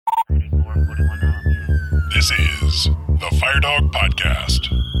This is the FireDawg Podcast.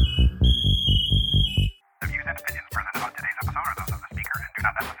 The views and opinions presented on today's episode are those of the speaker and do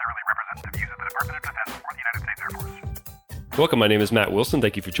not necessarily represent the views of the Department of Defense or the United States Air Force. Welcome, my name is Matt Wilson.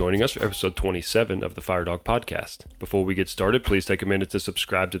 Thank you for joining us for episode 27 of the FireDawg Podcast. Before we get started, please take a minute to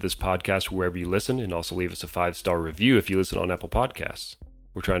subscribe to this podcast wherever you listen, and also leave us a 5-star review if you listen on Apple Podcasts.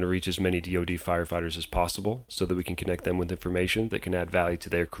 We're trying to reach as many DoD firefighters as possible so that we can connect them with information that can add value to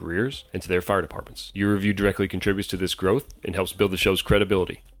their careers and to their fire departments. Your review directly contributes to this growth and helps build the show's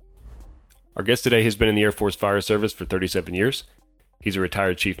credibility. Our guest today has been in the Air Force Fire Service for 37 years. He's a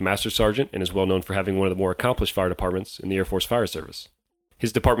retired Chief Master Sergeant and is well known for having one of the more accomplished fire departments in the Air Force Fire Service.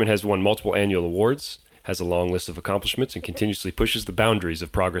 His department has won multiple annual awards, has a long list of accomplishments, and continuously pushes the boundaries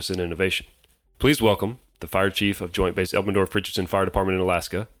of progress and innovation. Please welcome the Fire Chief of Joint Base Elmendorf-Richardson Fire Department in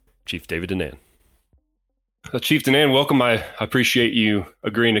Alaska, Chief David Donan. Chief Donan, welcome. I appreciate you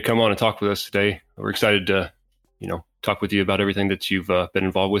agreeing to come on and talk with us today. We're excited to, talk with you about everything that you've been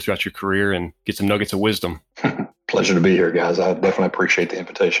involved with throughout your career and get some nuggets of wisdom. Pleasure to be here, guys. I definitely appreciate the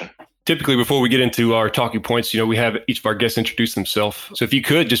invitation. Typically, before we get into our talking points, we have each of our guests introduce themselves. So if you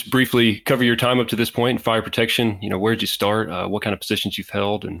could just briefly cover your time up to this point in fire protection, where did you start, what kind of positions you've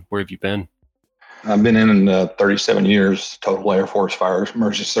held, and where have you been? I've been in 37 years, total Air Force Fire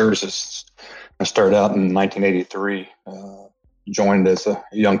Emergency Services. I started out in 1983, joined as a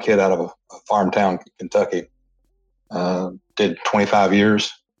young kid out of a farm town, Kentucky. Did 25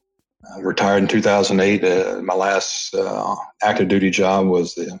 years, retired in 2008. My last active duty job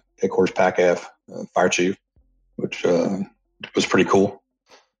was the headquarters PACAF fire chief, which was pretty cool.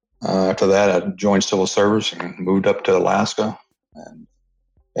 After that, I joined civil service and moved up to Alaska and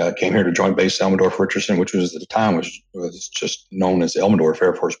came here to Joint Base Elmendorf-Richardson, which was at the time was just known as Elmendorf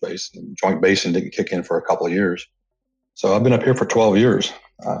Air Force Base. And Joint Base didn't kick in for a couple of years. So I've been up here for 12 years.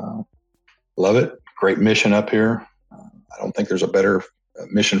 Love it. Great mission up here. I don't think there's a better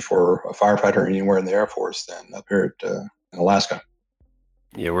mission for a firefighter anywhere in the Air Force than up here in Alaska.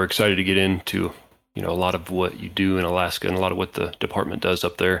 Yeah, we're excited to get into, a lot of what you do in Alaska and a lot of what the department does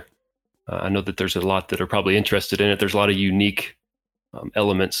up there. I know that there's a lot that are probably interested in it. There's a lot of unique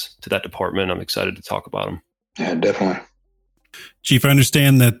elements to that department. I'm excited to talk about them. Yeah, definitely. Chief, I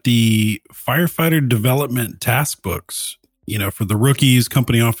understand that the firefighter development task books, for the rookies,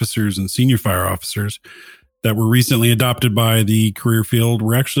 company officers, and senior fire officers that were recently adopted by the career field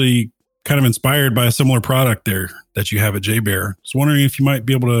were actually kind of inspired by a similar product there that you have at JBEAR. I was wondering if you might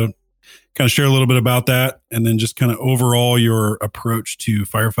be able to kind of share a little bit about that and then just kind of overall your approach to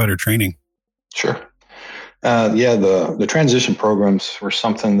firefighter training. Sure. The transition programs were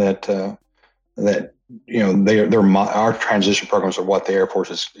something that our transition programs are what the Air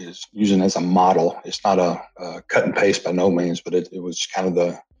Force is using as a model. It's not a cut and paste by no means, but it was kind of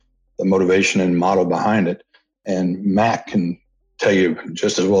the motivation and model behind it. And Matt can tell you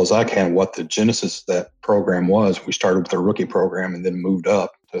just as well as I can what the genesis of that program was. We started with the rookie program and then moved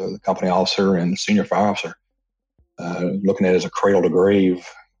up to the company officer and the senior fire officer, looking at it as a cradle to grave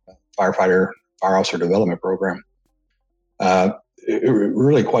fire officer development program.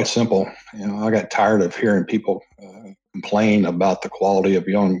 Really quite simple. I got tired of hearing people complain about the quality of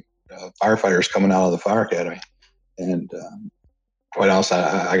young firefighters coming out of the fire academy. And quite honestly,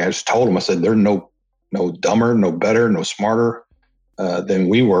 I just told them, I said, they're no dumber, no better, no smarter than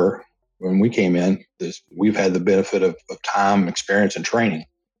we were when we came in. We've had the benefit of time, experience, and training,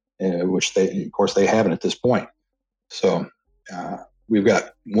 which they haven't at this point. So we've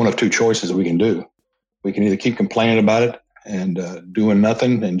got one of two choices we can do. We can either keep complaining about it and doing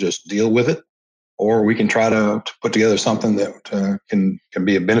nothing and just deal with it, or we can try to put together something that can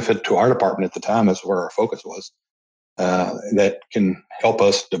be a benefit to our department at the time. That's where our focus was. That can help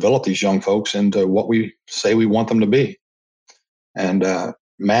us develop these young folks into what we say we want them to be. And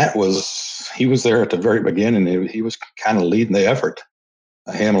Matt was there at the very beginning. He was kind of leading the effort,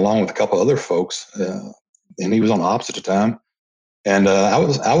 him along with a couple other folks, and he was on the opposite of time. And I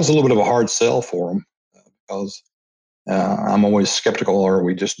was a little bit of a hard sell for him because I'm always skeptical. Are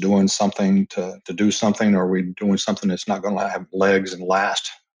we just doing something to do something, or are we doing something that's not going to have legs and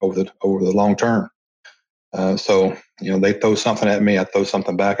last over the long term? So they throw something at me, I throw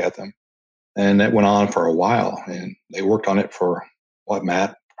something back at them. And that went on for a while. And they worked on it for,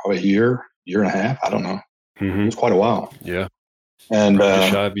 Matt? Probably a year and a half? I don't know. Mm-hmm. It was quite a while. Yeah. And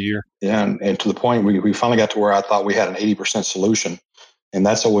shy of a year. Yeah. And to the point we finally got to where I thought we had an 80% solution. And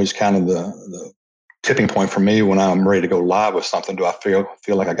that's always kind of the tipping point for me when I'm ready to go live with something. Do I feel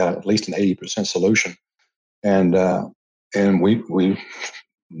like I got at least an 80% solution? And we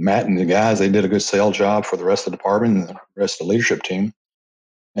Matt and the guys, they did a good sales job for the rest of the department and the rest of the leadership team.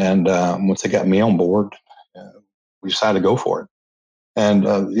 And once they got me on board, we decided to go for it. And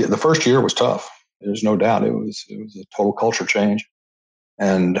the first year was tough. There's no doubt it was a total culture change.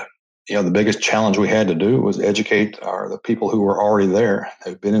 And the biggest challenge we had to do was educate the people who were already there.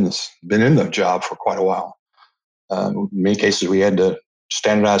 They've been in the job for quite a while. In many cases, we had to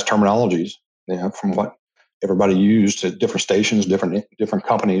standardize terminologies, from what everybody used at different stations, different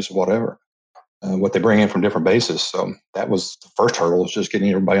companies, whatever, what they bring in from different bases. So that was the first hurdle, was just getting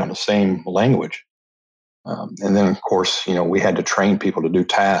everybody on the same language. And then, of course, we had to train people to do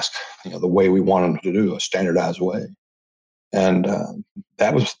tasks, the way we wanted them to do, a standardized way. And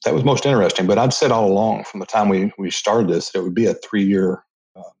that was most interesting. But I'd said all along from the time we started this, that it would be a 3-year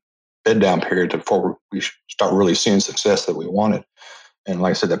bed down period before we start really seeing success that we wanted. And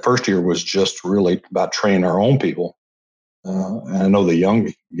like I said, that first year was just really about training our own people. And I know the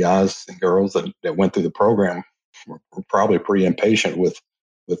young guys and girls that went through the program were probably pretty impatient with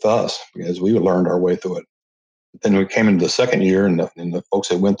us, because we learned our way through it. But then we came into the second year, and the folks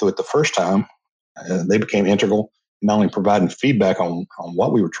that went through it the first time, they became integral, not only providing feedback on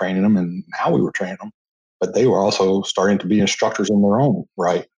what we were training them and how we were training them, but they were also starting to be instructors in their own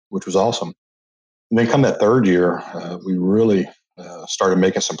right, which was awesome. And then come that third year, we really started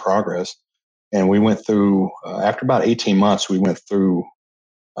making some progress. And we went through, after about 18 months, we went through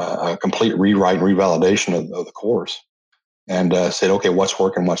a complete rewrite and revalidation of the course, and said, okay, what's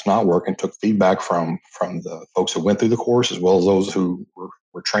working, what's not working, took feedback from the folks that went through the course, as well as those who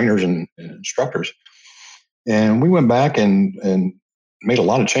were trainers and instructors. And we went back and made a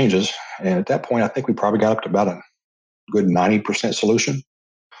lot of changes. And at that point, I think we probably got up to about a good 90% solution.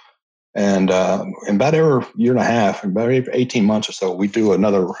 And about every year and a half, about every 18 months or so, we do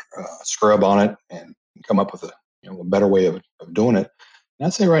another scrub on it and come up with a better way of doing it. And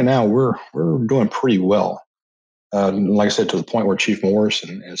I'd say right now we're doing pretty well. Like I said, to the point where Chief Morris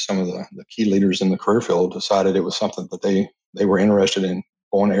and some of the key leaders in the career field decided it was something that they were interested in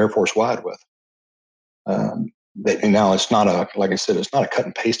going Air Force wide with. And now it's not like I said, it's not a cut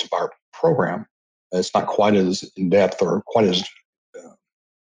and paste of our program. It's not quite as in depth or quite as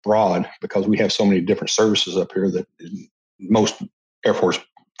broad, because we have so many different services up here that most Air Force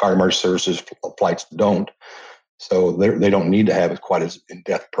fire emergency services flights don't. So they don't need to have quite as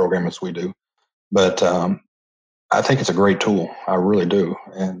in-depth program as we do. But I think it's a great tool. I really do.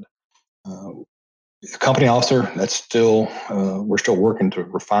 And company officer, that's still, we're still working to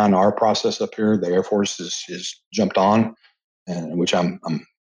refine our process up here. The Air Force is jumped on, and which I'm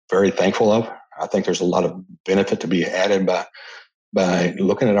very thankful of. I think there's a lot of benefit to be added by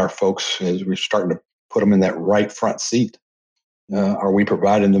looking at our folks as we're starting to put them in that right front seat. Are we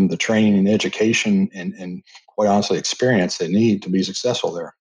providing them the training and education and quite honestly experience they need to be successful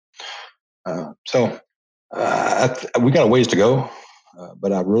there? So we got a ways to go,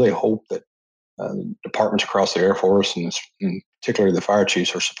 but I really hope that departments across the Air Force and particularly the fire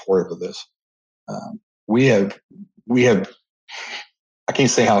chiefs are supportive of this. We have. I can't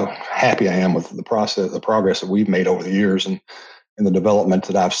say how happy I am with the progress that we've made over the years, and the development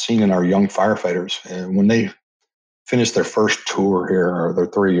that I've seen in our young firefighters. And when they finish their first tour here, or their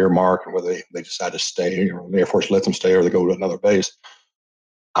 3-year mark, and whether they decide to stay, or the Air Force lets them stay, or they go to another base,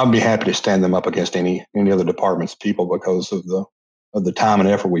 I'd be happy to stand them up against any other department's people because of the time and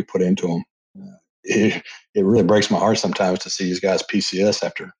effort we put into them. It really breaks my heart sometimes to see these guys PCS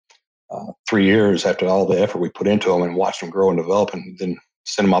after 3 years, after all the effort we put into them, and watch them grow and develop, and then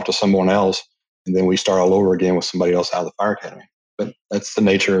send them off to someone else, and then we start all over again with somebody else out of the fire academy. But that's the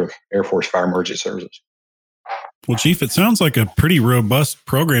nature of Air Force Fire Emergency Services. Well, Chief, it sounds like a pretty robust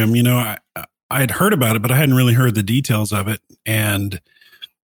program. I had heard about it, but I hadn't really heard the details of it. And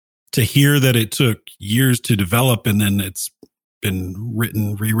to hear that it took years to develop, and then it's been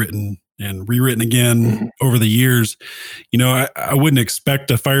written, rewritten, and rewritten again over the years, I wouldn't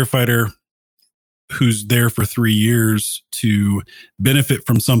expect a firefighter who's there for 3 years to benefit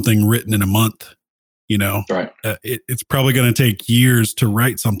from something written in a month. Right. It's probably going to take years to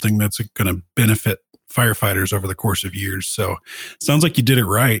write something that's going to benefit firefighters over the course of years. So it sounds like you did it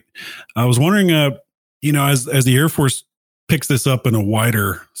right. I was wondering, as the Air Force picks this up in a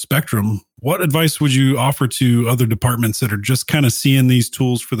wider spectrum, what advice would you offer to other departments that are just kind of seeing these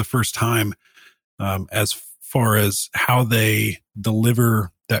tools for the first time, as far as how they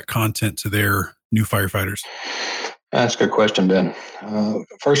deliver that content to their new firefighters? That's a good question, Ben.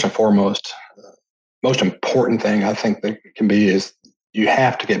 First and foremost, most important thing I think that can be is you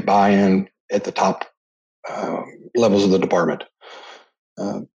have to get buy-in at the top levels of the department.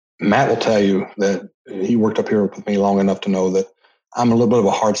 Matt will tell you that he worked up here with me long enough to know that I'm a little bit of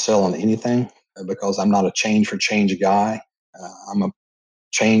a hard sell on anything, because I'm not a change for change guy. I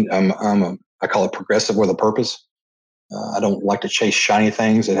call it progressive with a purpose. I don't like to chase shiny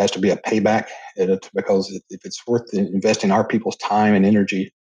things. It has to be a payback because if it's worth investing our people's time and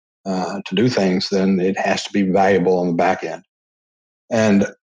energy to do things, then it has to be valuable on the back end. And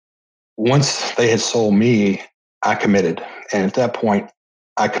once they had sold me, I committed. And at that point,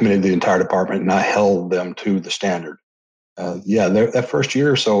 I committed the entire department and I held them to the standard. That first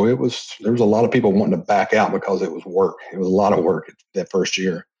year or so, there was a lot of people wanting to back out because it was work. It was a lot of work that first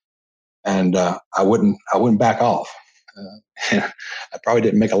year. And I wouldn't back off. I probably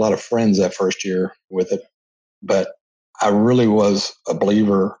didn't make a lot of friends that first year with it, but I really was a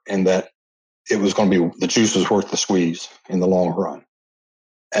believer in that it was going to be, the juice was worth the squeeze in the long run.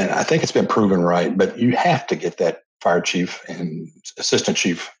 And I think it's been proven right, but you have to get that fire chief and assistant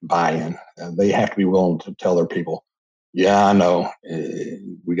chief buy-in. They have to be willing to tell their people, yeah, I know,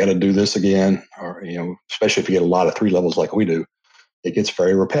 we got to do this again. Or, especially if you get a lot of 3 levels like we do, it gets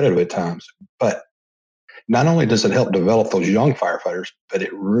very repetitive at times. But not only does it help develop those young firefighters, but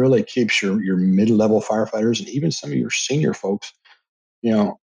it really keeps your mid-level firefighters and even some of your senior folks,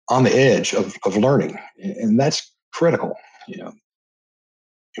 on the edge of learning. And that's critical,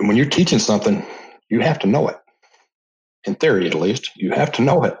 And when you're teaching something, you have to know it. In theory, at least, you have to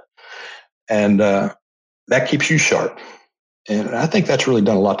know it. And that keeps you sharp. And I think that's really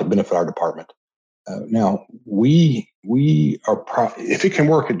done a lot to benefit our department. Now, we are, if it can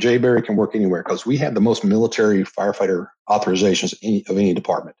work at J-Berry, it can work anywhere because we have the most military firefighter authorizations of any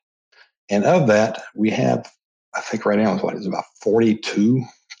department. And of that, we have, I think right now, is about 42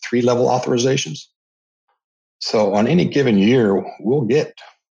 3-level authorizations. So on any given year, we'll get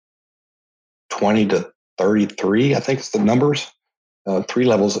 20 to 33, I think it's the numbers, 3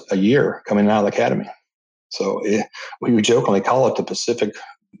 levels a year coming out of the academy. So we would jokingly call it the Pacific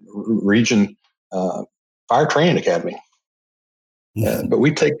Region Fire Training Academy. But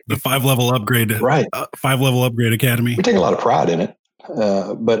we take the 5-level upgrade, right? 5-level upgrade academy. We take a lot of pride in it,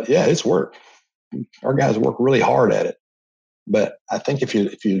 but yeah, it's work. Our guys work really hard at it. But I think if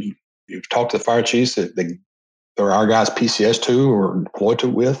you talk to the fire chiefs that or our guys PCS to or deployed to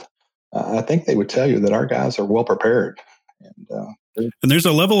with, I think they would tell you that our guys are well prepared. And there's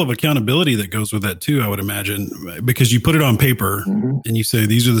a level of accountability that goes with that too, I would imagine, because you put it on paper and you say,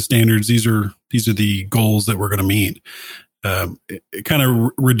 these are the standards, these are the goals that we're going to meet. It kind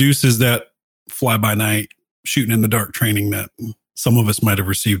of reduces that fly by night, shooting in the dark training that some of us might have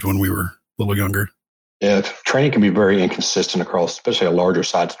received when we were a little younger. Yeah, training can be very inconsistent across, especially a larger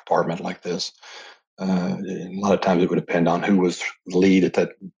size department like this. A lot of times it would depend on who was lead at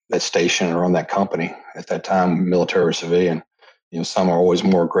that station or on that company at that time, military or civilian. Some are always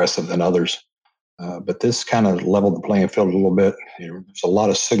more aggressive than others. But this kind of leveled the playing field a little bit. There's a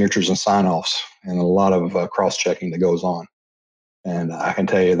lot of signatures and sign-offs and a lot of cross-checking that goes on. And I can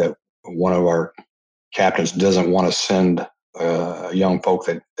tell you that one of our captains doesn't want to send young folk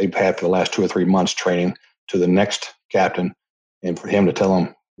that they've had for the last 2 or 3 months training to the next captain and for him to tell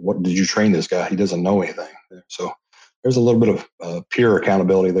them, what did you train this guy? He doesn't know anything. So there's a little bit of peer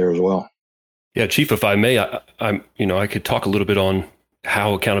accountability there as well. Yeah, Chief, if I may, I could talk a little bit on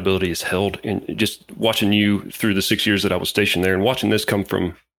how accountability is held, and just watching you through the 6 years that I was stationed there and watching this come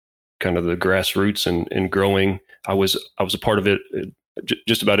from kind of the grassroots and growing. I was a part of it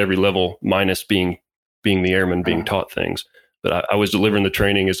just about every level, minus being the airman, being taught things. But I was delivering the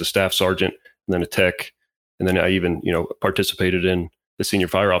training as a staff sergeant and then a tech. And then I even, participated in the senior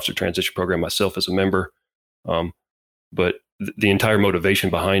fire officer transition program myself as a member. But the entire motivation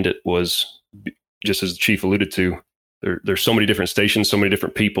behind it was, just as the chief alluded to, there's so many different stations, so many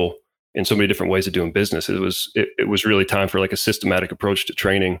different people, and so many different ways of doing business. It was really time for like a systematic approach to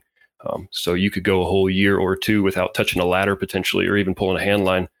training. So you could go a whole year or 2 without touching a ladder potentially, or even pulling a hand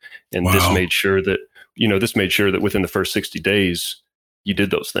line. And Wow. this made sure that within the first 60 days, you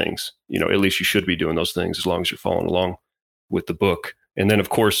did those things. At least you should be doing those things as long as you're following along with the book. And then of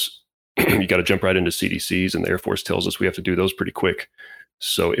course, you got to jump right into CDCs, and the Air Force tells us we have to do those pretty quick.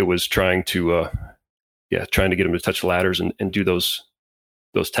 So it was trying to get them to touch ladders and do those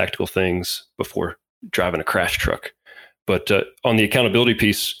tactical things before driving a crash truck. But on the accountability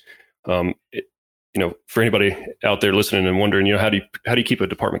piece, for anybody out there listening and wondering, how do you keep a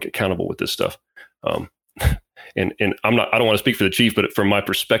department accountable with this stuff? And I don't want to speak for the chief, but from my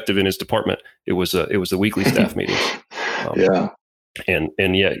perspective in his department, it was the weekly staff meetings. And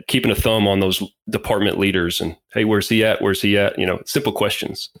keeping a thumb on those department leaders and, hey, where's he at? Simple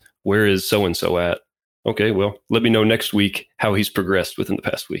questions. Where is so-and-so at? Okay, well, let me know next week how he's progressed within the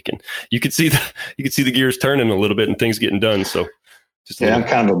past week. And you could see the gears turning a little bit and things getting done. So I'm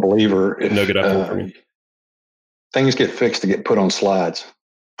kind of a believer. If nugget up for me. Things get fixed to get put on slides.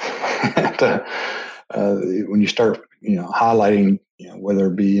 when you start, highlighting, whether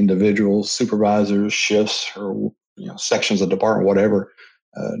it be individuals, supervisors, shifts, or sections of the department, whatever,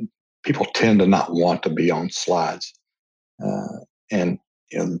 people tend to not want to be on slides, and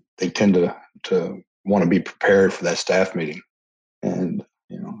they tend to want to be prepared for that staff meeting. And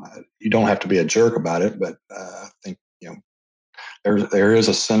you don't have to be a jerk about it, but I think there is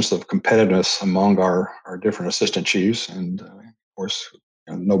a sense of competitiveness among our different assistant chiefs, and of course,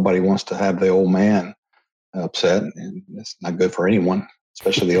 nobody wants to have the old man upset, and it's not good for anyone,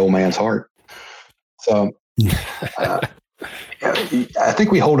 especially the old man's heart. So I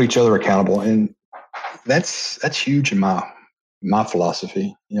think we hold each other accountable, and that's huge in my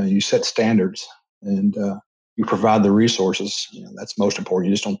philosophy. You set standards, and you provide the resources. That's most important.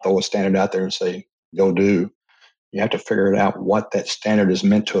 You just don't throw a standard out there and say, go do. You have to figure it out what that standard is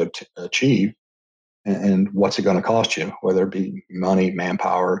meant to achieve, and what's it going to cost you, whether it be money,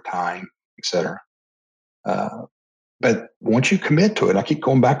 manpower, time, etc. But once you commit to it, I keep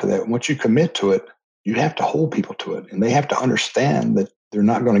going back to that. Once you commit to it, you have to hold people to it, and they have to understand that they're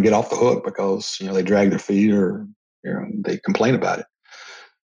not going to get off the hook because they drag their feet or they complain about it.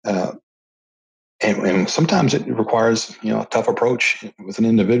 And sometimes it requires a tough approach with an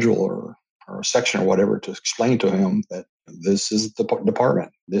individual or a section or whatever to explain to him that this is the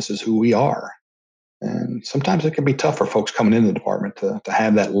department, this is who we are. And sometimes it can be tough for folks coming into the department to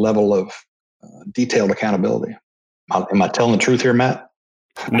have that level of detailed accountability. Am I telling the truth here, Matt?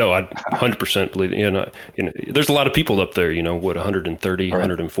 No, I 100% believe it. There's a lot of people up there, 130, right.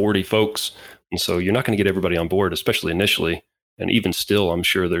 140 folks. And so you're not going to get everybody on board, especially initially. And even still, I'm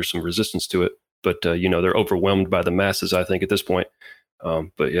sure there's some resistance to it. But, they're overwhelmed by the masses, I think, at this point.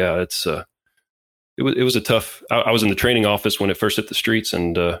 But yeah, it was a tough. I was in the training office when it first hit the streets.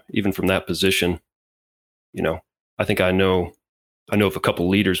 And even from that position, I think I know of a couple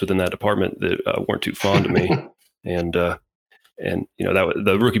leaders within that department that weren't too fond of me. And that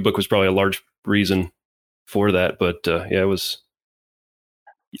the rookie book was probably a large reason for that. But it was.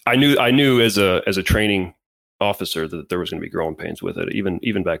 I knew as a training officer that there was going to be growing pains with it.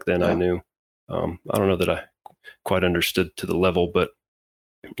 Even back then, yeah. I knew. I don't know that I quite understood to the level, but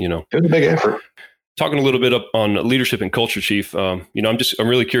it was a big effort. Talking a little bit up on leadership and culture, Chief. I'm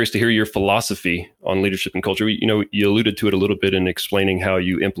really curious to hear your philosophy on leadership and culture. You alluded to it a little bit in explaining how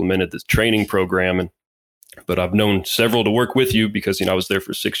you implemented this training program, but I've known several to work with you because I was there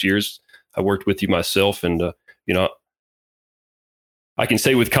for 6 years. I worked with you myself, and I can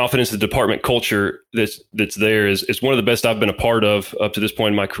say with confidence the department culture that's there is one of the best I've been a part of up to this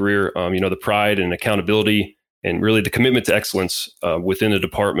point in my career. The pride and accountability and really the commitment to excellence within the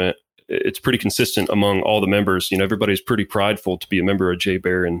department. It's pretty consistent among all the members. Everybody's pretty prideful to be a member of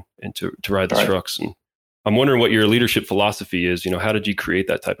J-Bear and to ride the trucks. And I'm wondering what your leadership philosophy is. How did you create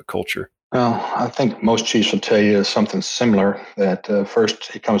that type of culture? Well, I think most chiefs will tell you something similar, that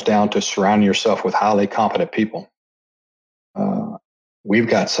first it comes down to surrounding yourself with highly competent people. We've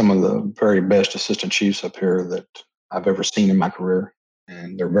got some of the very best assistant chiefs up here that I've ever seen in my career,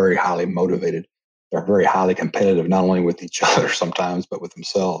 and they're very highly motivated. They're very highly competitive, not only with each other sometimes, but with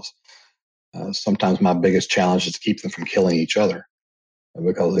themselves. Sometimes my biggest challenge is to keep them from killing each other,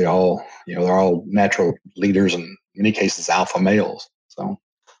 because they're all natural leaders, and in many cases alpha males. So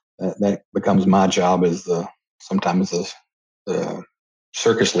that becomes my job as sometimes the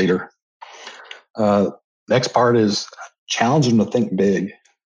circus leader. Next part is challenge them to think big.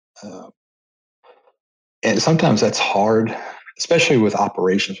 And sometimes that's hard, especially with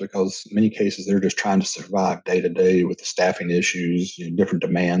operations, because in many cases they're just trying to survive day to day with the staffing issues, different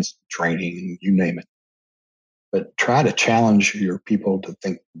demands, training, you name it. But try to challenge your people to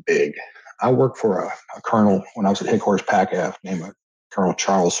think big. I worked for a colonel when I was at headquarters PACAF named Colonel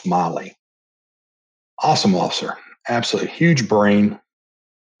Charles Smiley. Awesome officer, absolutely huge brain,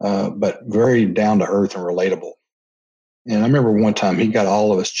 but very down to earth and relatable. And I remember one time he got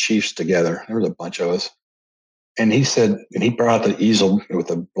all of us chiefs together. There was a bunch of us. And he said, and he brought out the easel with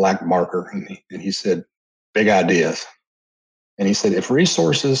a black marker, and he said, big ideas. And he said, if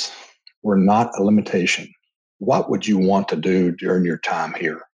resources were not a limitation, what would you want to do during your time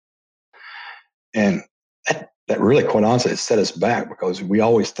here? And that really, quite honestly, it set us back, because we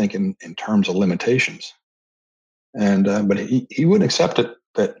always think in terms of limitations. And but he wouldn't accept it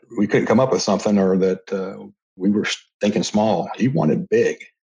that we couldn't come up with something, or that we were thinking small. He wanted big.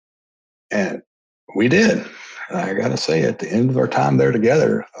 And we did. I got to say, at the end of our time there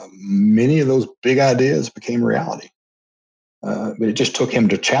together, many of those big ideas became reality. But it just took him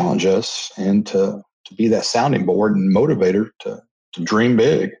to challenge us and to be that sounding board and motivator to dream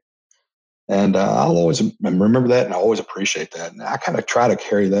big. And I'll always remember that, and I always appreciate that. And I kind of try to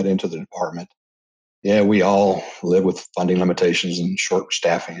carry that into the department. yeah, we all live with funding limitations and short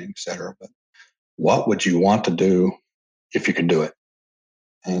staffing, et cetera. But what would you want to do if you could do it?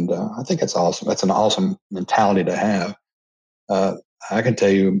 And I think that's awesome. That's an awesome mentality to have. Uh, I can tell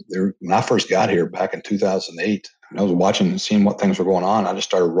you, when I first got here back in 2008, I was watching and seeing what things were going on. I just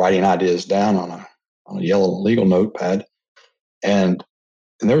started writing ideas down on a yellow legal notepad, and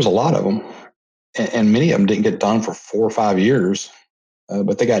there was a lot of them, and many of them didn't get done for 4 or 5 years,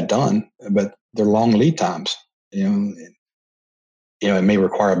 but they got done. But they're long lead times. It may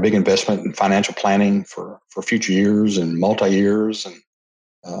require a big investment in financial planning for future years and multi-years, and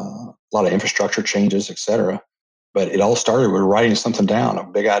a lot of infrastructure changes, et cetera. But it all started with writing something down, a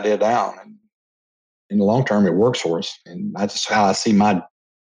big idea down. And in the long term, it works for us. And that's how I see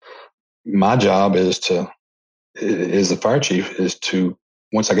my job is the fire chief, is to,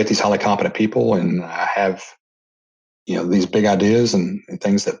 once I get these highly competent people and I have, these big ideas and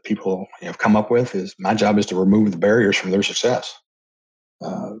things that people have come up with, is my job is to remove the barriers from their success.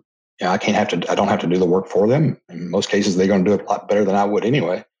 I don't have to do the work for them. In most cases, they're going to do it a lot better than I would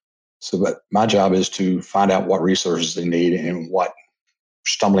anyway. So, but my job is to find out what resources they need and what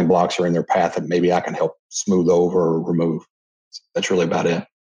stumbling blocks are in their path that maybe I can help smooth over or remove. That's really about it.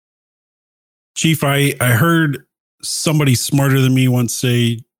 Chief, I heard somebody smarter than me once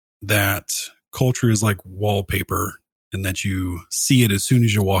say that culture is like wallpaper and that you see it as soon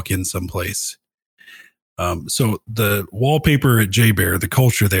as you walk in someplace. So the wallpaper at J-Bear, the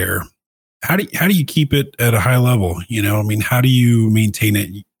culture there, how do you keep it at a high level? How do you maintain it?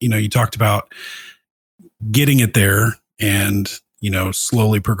 You talked about getting it there and,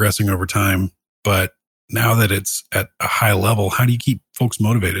 slowly progressing over time. But now that it's at a high level, how do you keep folks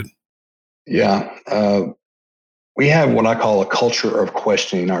motivated? Yeah. We have what I call a culture of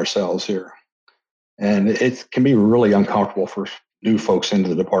questioning ourselves here. And it can be really uncomfortable for new folks into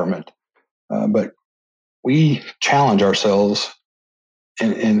the department. But we challenge ourselves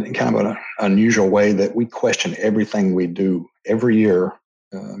in kind of an unusual way, that we question everything we do every year,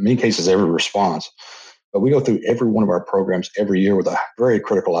 in many cases, every response. But we go through every one of our programs every year with a very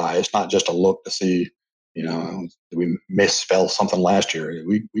critical eye. It's not just a look to see, did we misspell something last year?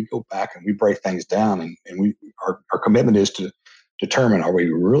 We go back and we break things down, and our commitment is to determine, are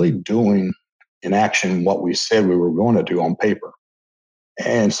we really doing in action what we said we were going to do on paper?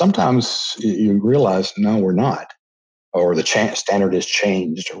 And sometimes you realize, no, we're not, or the standard has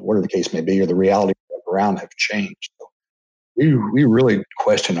changed, or whatever the case may be, or the reality around have changed. So we really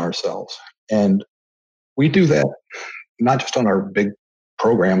question ourselves, and we do that not just on our big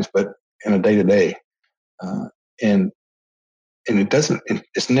programs, but in a day to day. And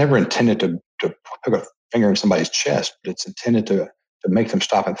it's never intended to put a finger in somebody's chest, but it's intended to make them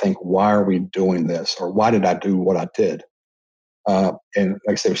stop and think, why are we doing this? Or why did I do what I did? And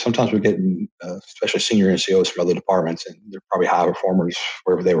like I said, sometimes we get, especially senior NCOs from other departments, and they're probably high performers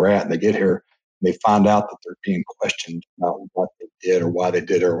wherever they were at, and they get here and they find out that they're being questioned about what they did or why they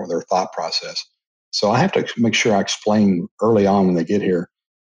did it or their thought process. So I have to make sure I explain early on when they get here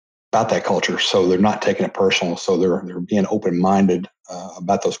about that culture, so they're not taking it personal, so they're being open-minded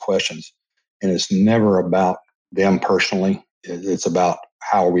about those questions. And it's never about them personally. It's about,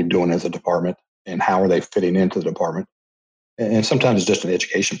 how are we doing as a department, and how are they fitting into the department? And sometimes it's just an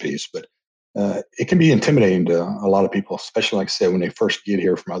education piece, but it can be intimidating to a lot of people, especially, like I said, when they first get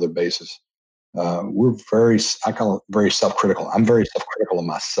here from other bases. We're I call it very self-critical. I'm very self-critical of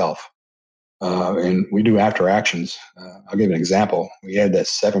myself. And we do after actions. I'll give an example. We had that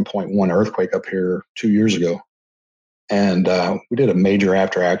 7.1 earthquake up here 2 years ago. And we did a major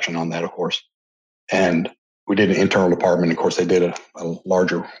after action on that, of course. And we did an internal department. Of course, they did a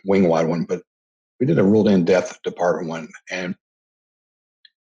larger wing-wide one, but we did a ruled in-depth department one. And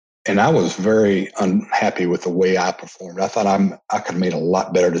I was very unhappy with the way I performed. I thought I could have made a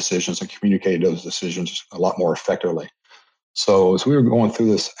lot better decisions and communicated those decisions a lot more effectively. So as we were going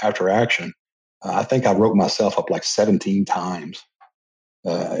through this after action, I think I wrote myself up like 17 times.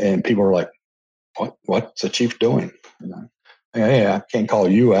 And people were like, what's the chief doing? Hey, I can't call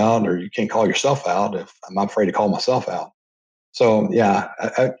you out, or you can't call yourself out if I'm afraid to call myself out. So yeah,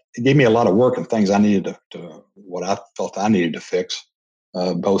 it gave me a lot of work and things I needed to what I felt I needed to fix,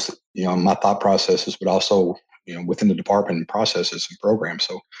 both, my thought processes, but also, within the department processes and programs.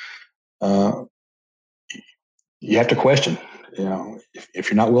 So you have to question. If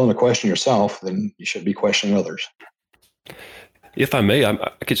you're not willing to question yourself, then you should be questioning others. If I may, I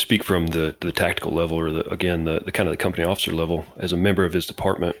could speak from the tactical level, or the kind of the company officer level. As a member of his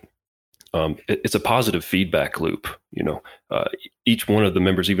department, it's a positive feedback loop. Each one of the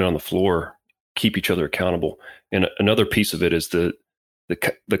members, even on the floor, keep each other accountable. And another piece of it is the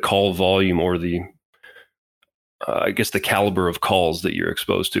call volume, or the I guess the caliber of calls that you're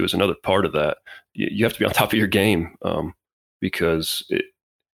exposed to is another part of that. You have to be on top of your game, because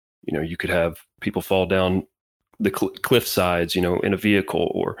you could have people fall down the cliff sides, in a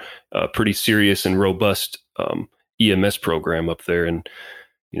vehicle, or a pretty serious and robust EMS program up there, and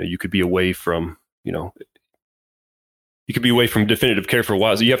you could be away from definitive care for a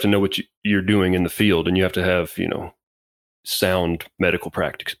while. So you have to know what you're doing in the field, and you have to have sound medical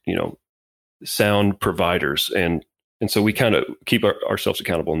practice, sound providers, and so we kind of keep ourselves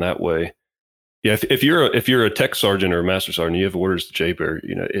accountable in that way. Yeah, if you're a tech sergeant or a master sergeant, you have orders to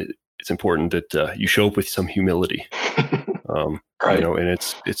JBER, it's important that you show up with some humility. Right. And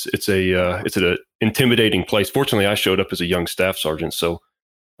it's an intimidating place. Fortunately, I showed up as a young staff sergeant, so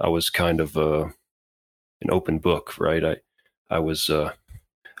I was kind of an open book, right?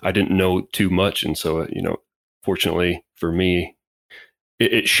 I didn't know too much, and so fortunately for me,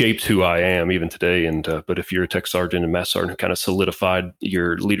 it shaped who I am even today. And but if you're a tech sergeant and master sergeant, kind of solidified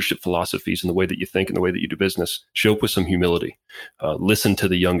your leadership philosophies and the way that you think and the way that you do business. Show up with some humility. Listen to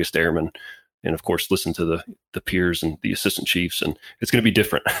the youngest airmen, and of course, listen to the peers and the assistant chiefs. And it's going to be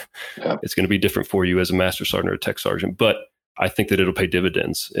different. Yeah. It's going to be different for you as a master sergeant or a tech sergeant. But I think that it'll pay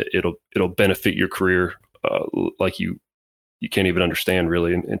dividends. It'll benefit your career like you can't even understand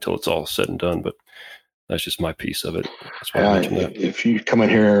really until it's all said and done. But that's just my piece of it. That's why I mentioned that. If you come in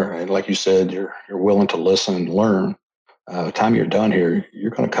here and, like you said, you're willing to listen and learn, the time you're done here,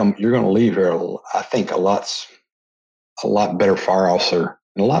 you're going to leave here, I think, a lot better fire officer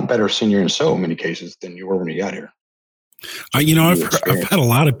and a lot better senior in so many cases than you were when you got here. I've had a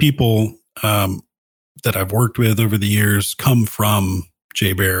lot of people that I've worked with over the years come from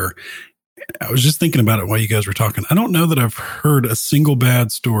JBER. I was just thinking about it while you guys were talking. I don't know that I've heard a single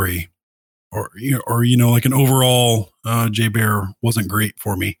bad story, or like an overall JBER wasn't great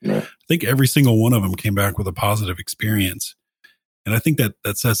for me. Right. I think every single one of them came back with a positive experience, and I think that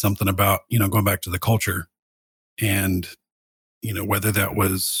says something about going back to the culture, and whether that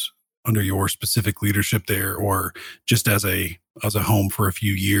was under your specific leadership there or just as a home for a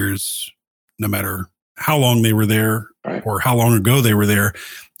few years, no matter how long they were there, right, or how long ago they were there.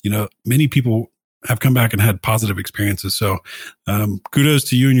 Many people have come back and had positive experiences. So kudos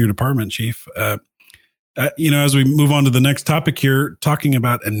to you and your department, Chief. As we move on to the next topic here, talking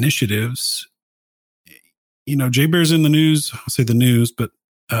about initiatives, JBER's in the news. I'll say the news, but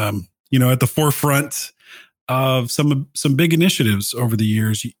at the forefront of some big initiatives over the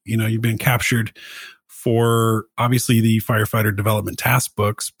years. You've been captured for obviously the firefighter development task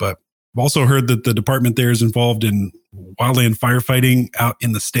books, but I've also heard that the department there is involved in wildland firefighting out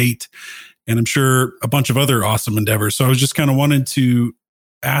in the state, and I'm sure a bunch of other awesome endeavors. So I was just kind of wanted to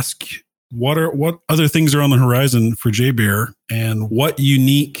ask what other things are on the horizon for JBER, and what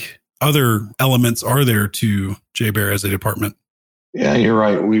unique other elements are there to JBER as a department? Yeah, you're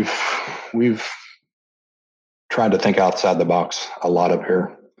right. We've tried to think outside the box a lot up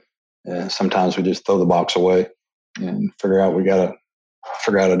here. And sometimes we just throw the box away and we got to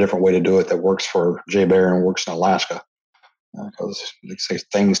figure out a different way to do it that works for JBER and works in Alaska. Because like I say,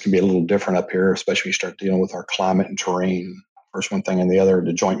 things can be a little different up here, especially when you start dealing with our climate and terrain. First one thing and the other,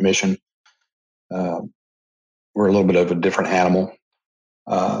 the joint mission. We're a little bit of a different animal.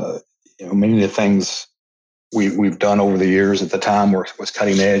 Many of the things we've done over the years at the time was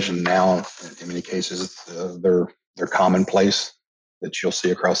cutting edge, and now in many cases they're commonplace that you'll see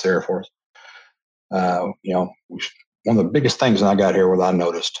across the Air Force. One of the biggest things when I got here, what I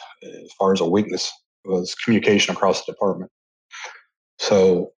noticed as far as a weakness, was communication across the department.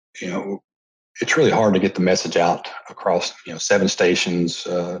 So, it's really hard to get the message out across, 7 stations,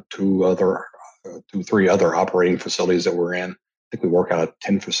 3 other operating facilities that we're in. I think we work out of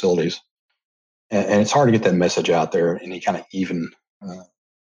 10 facilities. And it's hard to get that message out there in any kind of even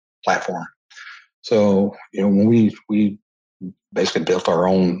platform. So, when we basically built our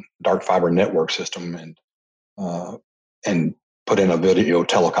own dark fiber network system and put in a video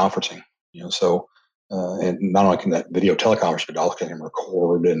teleconferencing, and not only can that video teleconference, but also can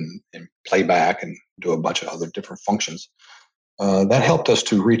record and play back and do a bunch of other different functions. That helped us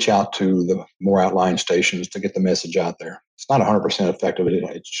to reach out to the more outlying stations to get the message out there. It's not 100% effective.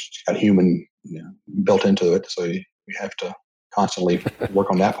 It's got human built into it, so we have to constantly work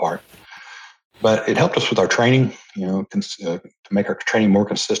on that part. But it helped us with our training, to make our training more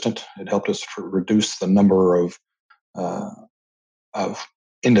consistent. It helped us reduce the number of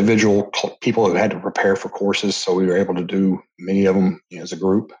individual people who had to prepare for courses. So we were able to do many of them as a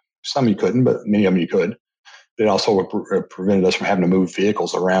group. Some you couldn't, but many of them you could. It also prevented us from having to move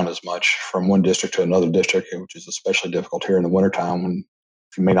vehicles around as much from one district to another district, which is especially difficult here in the wintertime when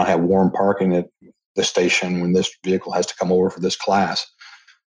you may not have warm parking at this station when this vehicle has to come over for this class.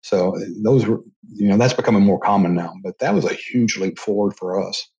 So those were, that's becoming more common now, but that was a huge leap forward for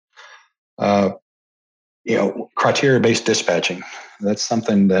us. Criteria-based dispatching, that's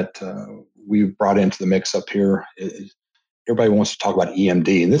something that we've brought into the mix up here. Everybody wants to talk about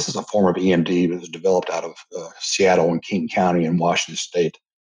EMD. This is a form of EMD that was developed out of Seattle and King County in Washington State.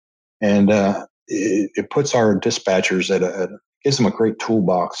 And it puts our dispatchers gives them a great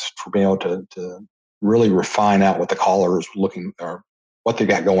toolbox for being able to really refine out what the caller is looking, or what they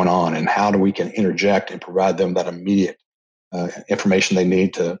got going on, and how we can interject and provide them that immediate information they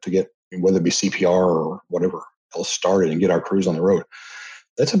need to get, whether it be CPR or whatever else, started and get our crews on the road.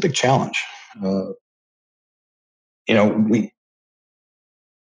 That's a big challenge. Our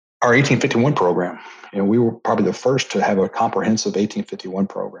 1851 program, we were probably the first to have a comprehensive 1851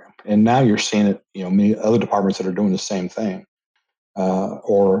 program. And now you're seeing it, many other departments that are doing the same thing.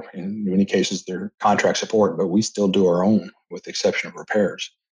 Or in many cases, they're contract support, but we still do our own with the exception of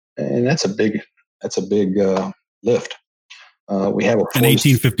repairs. And that's a big lift. We have and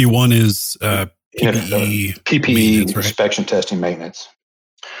 1851 is PPE right? Inspection, testing, maintenance.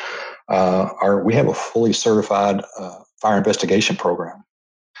 We have a fully certified fire investigation program.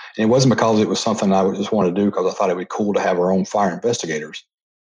 And it wasn't because it was something I would just want to do because I thought it'd be cool to have our own fire investigators.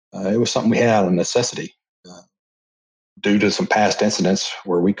 It was something we had out of necessity due to some past incidents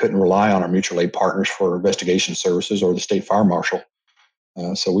where we couldn't rely on our mutual aid partners for investigation services or the state fire marshal.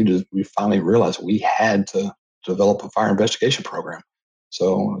 So we finally realized we had to develop a fire investigation program.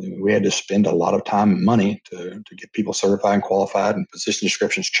 So we had to spend a lot of time and money to get people certified and qualified and position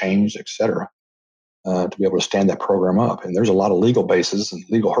descriptions changed, et cetera, to be able to stand that program up. And there's a lot of legal bases and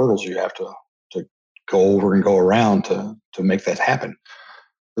legal hurdles you have to go over and go around to make that happen.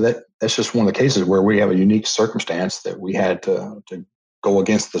 That's just one of the cases where we have a unique circumstance that we had to go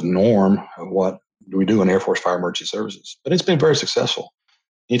against the norm of what do we do in Air Force Fire Emergency Services. But it's been very successful.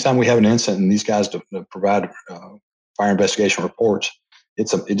 Anytime we have an incident and these guys to provide fire investigation reports,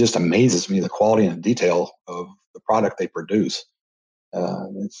 it just amazes me the quality and detail of the product they produce.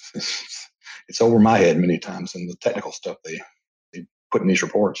 It's over my head many times, and the technical stuff they put in these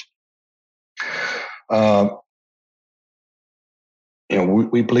reports.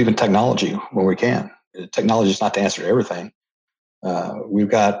 We believe in technology when we can. Technology is not the answer to everything. We've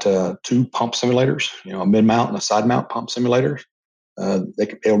got 2 pump simulators, a mid-mount and a side-mount pump simulator.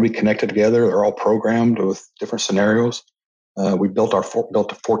 They'll be connected together. They're all programmed with different scenarios. We built the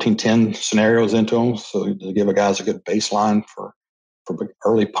 1410 scenarios into them so to give the guys a good baseline for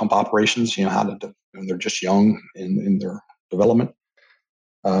early pump operations, how to when they're just young in their development.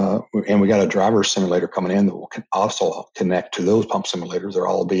 And we got a driver simulator coming in that will also connect to those pump simulators. They'll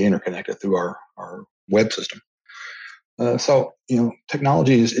all be interconnected through our web system. So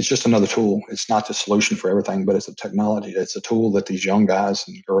technology is just another tool. It's not the solution for everything, but it's a technology. It's a tool that these young guys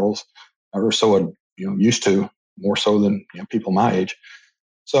and girls are so used to, more so than people my age.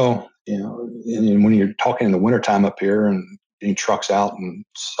 So and when you're talking in the wintertime up here and getting trucks out in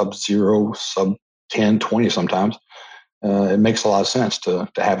sub-0, sub-10, 20 sometimes, it makes a lot of sense to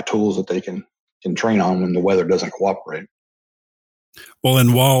have tools that they can train on when the weather doesn't cooperate. Well,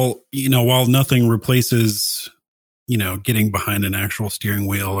 and while nothing replaces, getting behind an actual steering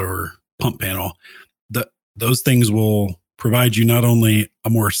wheel or pump panel, those things will provide you not only a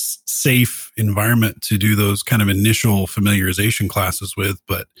more safe environment to do those kind of initial familiarization classes with,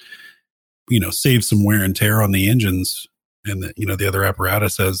 but, save some wear and tear on the engines. And the other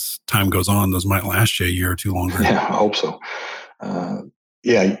apparatus, as time goes on, those might last you a year or two longer. Yeah, I hope so.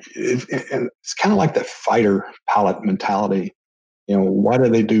 It's kind of like that fighter pilot mentality. Why do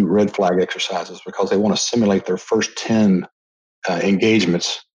they do red flag exercises? Because they want to simulate their first 10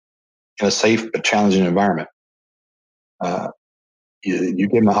 engagements in a safe but challenging environment. You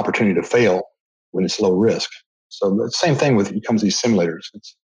give them the opportunity to fail when it's low risk. So the same thing when it comes to these simulators.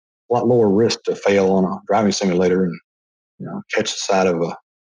 It's a lot lower risk to fail on a driving simulator and catch the side of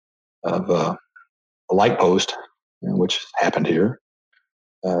a light post, which happened here.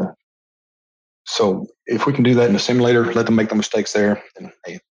 So if we can do that in a simulator, let them make the mistakes there, then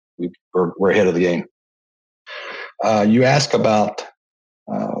hey, we're ahead of the game. You ask about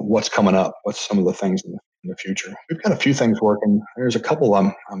what's coming up, what's some of the things in the future. We've got a few things working. There's a couple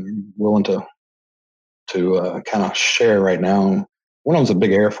I'm willing to kind of share right now. One of them is a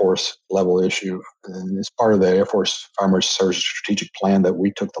big Air Force level issue, and it's part of the Air Force Fire Emergency Services strategic plan that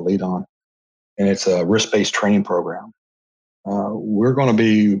we took the lead on, and it's a risk-based training program. We're going to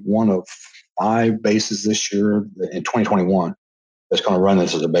be one of 5 bases this year in 2021 that's going to run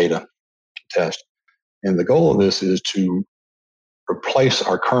this as a beta test. And the goal of this is to replace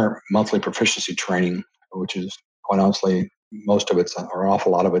our current monthly proficiency training, which is quite honestly, most of it's, or an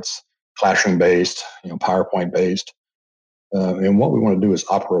awful lot of it's classroom based, PowerPoint based. And what we want to do is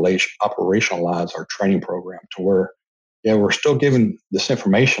operationalize our training program to where, we're still giving this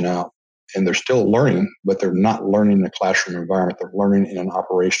information out and they're still learning, but they're not learning in a classroom environment. They're learning in an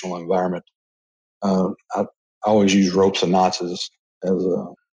operational environment. I always use ropes and knots as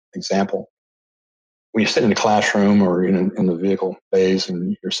an example. When you sit in the classroom or in the vehicle bays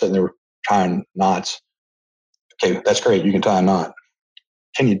and you're sitting there tying knots, okay, that's great. You can tie a knot.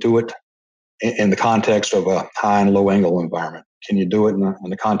 Can you do it in the context of a high and low angle environment? Can you do it in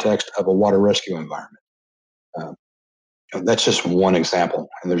the context of a water rescue environment? That's just one example,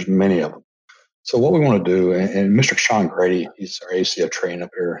 and there's many of them. So what we want to do, and Mr. Sean Grady, he's our ACF train up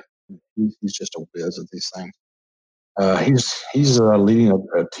here. He's just a whiz at these things. He's leading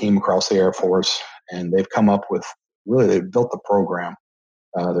a team across the Air Force, and they've come up with, they've built the program.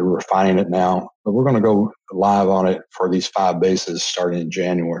 They're refining it now, but we're going to go live on it for these 5 bases starting in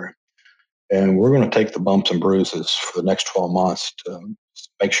January. And we're going to take the bumps and bruises for the next 12 months to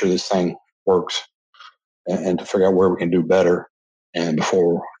make sure this thing works and to figure out where we can do better. And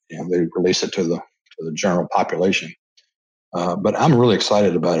before they release it to the general population. But I'm really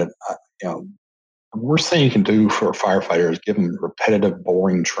excited about it. The worst thing you can do for a firefighter is give them repetitive,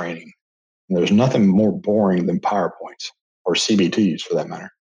 boring training. And there's nothing more boring than PowerPoints or CBTs for that matter.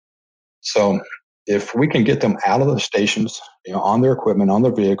 So if we can get them out of the stations, on their equipment, on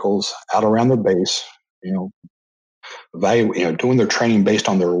their vehicles, out around their base, doing their training based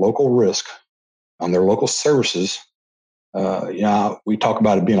on their local risk, on their local services. We talk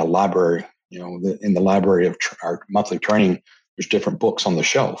about it being a library. In the library of our monthly training, there's different books on the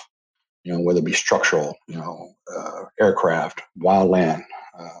shelf. Whether it be structural, aircraft, wildland,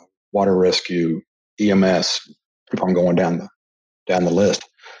 water rescue, EMS. Keep on going down the list.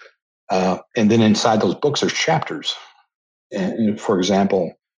 And then inside those books, there's chapters. And for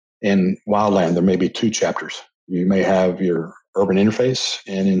example, in wildland, there may be 2 chapters. You may have your urban interface,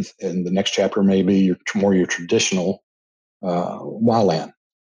 and in the next chapter may be your traditional wildland.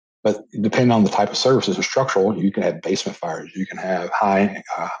 But depending on the type of services or structural, you can have basement fires, you can have high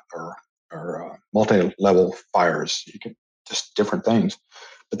or multi-level fires, you can just different things.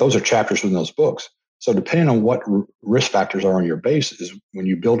 But those are chapters within those books. So depending on what risk factors are on your base, is when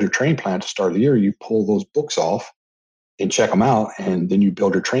you build your training plan at the start of the year, you pull those books off and check them out, and then you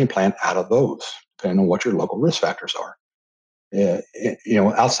build your training plan out of those, depending on what your local risk factors are.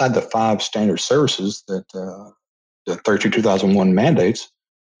 Outside the 5 standard services that the 32-2001 mandates,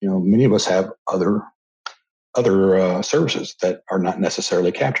 many of us have other services that are not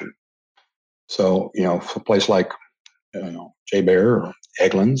necessarily captured. So, for a place like J. Bear or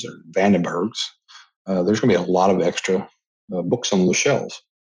Eglins or Vandenberg's, there's going to be a lot of extra books on the shelves.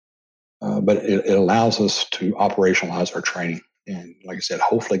 But it allows us to operationalize our training. And like I said,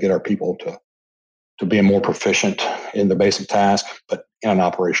 hopefully get our people to be more proficient in the basic task, but in an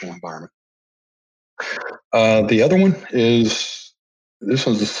operational environment. The other one is, this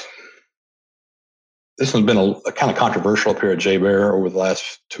one's been a kind of controversial up here at J. Bear over the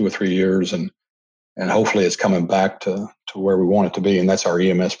last 2 or 3 years, and hopefully it's coming back to where we want it to be, and that's our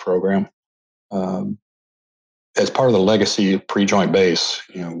EMS program. As part of the legacy of pre-Joint Base,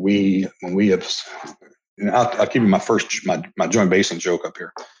 I'll give you my Joint Basing joke up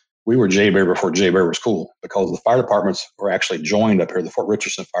here. We were J. Bear before J. Bear was cool, because the fire departments were actually joined up here. The Fort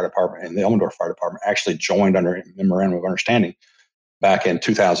Richardson Fire Department and the Elmendorf Fire Department actually joined under a memorandum of understanding back in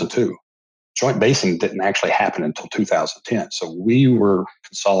 2002. Joint basing didn't actually happen until 2010, so we were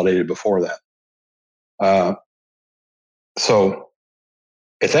consolidated before that. So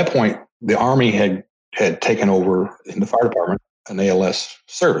at that point, the Army had taken over in the fire department an ALS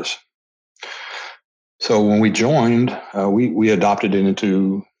service. So when we joined, we adopted it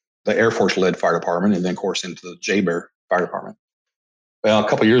into the Air Force-led fire department, and then, of course, into the J. Bear Fire Department. Well, a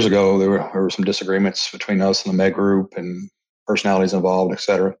couple of years ago, there were some disagreements between us and the Med Group, and personalities involved, et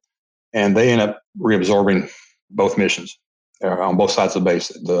cetera. And they ended up reabsorbing both missions on both sides of the base,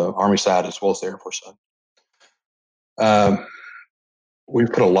 the Army side as well as the Air Force side.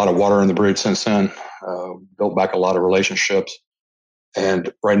 We've put a lot of water in the bridge since then, built back a lot of relationships.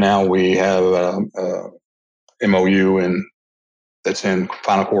 And right now we have MOU, and that's in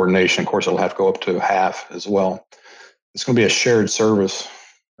final coordination. Of course, it'll have to go up to half as well. It's going to be a shared service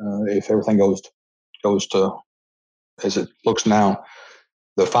if everything goes to as it looks now.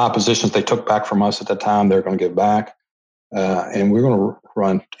 The 5 positions they took back from us at that time, they're going to give back. And we're going to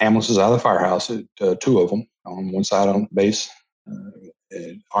run ambulances out of the firehouse, 2 of them, on one side on base,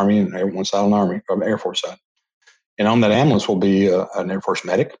 Army, and one side on Army, from Air Force side. And on that ambulance will be an Air Force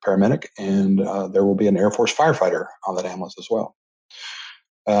medic, paramedic, and there will be an Air Force firefighter on that ambulance as well.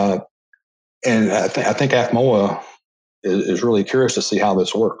 And I think AFMOA is really curious to see how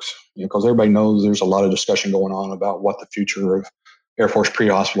this works, because everybody knows there's a lot of discussion going on about what the future of Air Force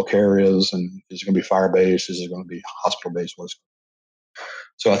pre-hospital care is, and is it going to be fire-based? Is it going to be hospital-based?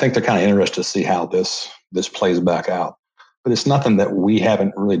 So I think they're kind of interested to see how this plays back out. But it's nothing that we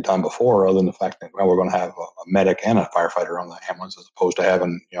haven't really done before, other than the fact that we're going to have a medic and a firefighter on the ambulance, as opposed to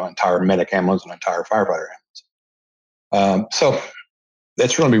having entire medic ambulance and entire firefighter ambulance. So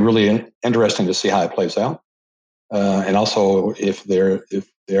that's going to be really interesting to see how it plays out. And also, if the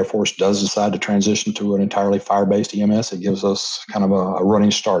Air Force does decide to transition to an entirely fire-based EMS, it gives us kind of a running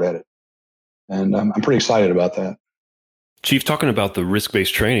start at it. And I'm pretty excited about that. Chief, talking about the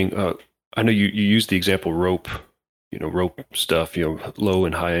risk-based training, I know you used the example rope, rope stuff, low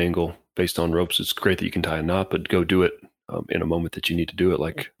and high angle based on ropes. It's great that you can tie a knot, but go do it in a moment that you need to do it,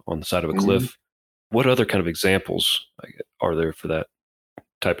 like on the side of a cliff. What other kind of examples are there for that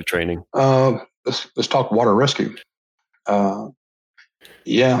type of training? Let's talk water rescue.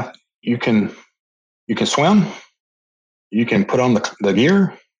 Yeah, you can swim. You can put on the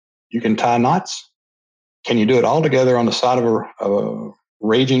gear. You can tie knots. Can you do it all together on the side of a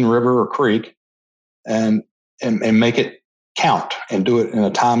raging river or creek, and make it count and do it in a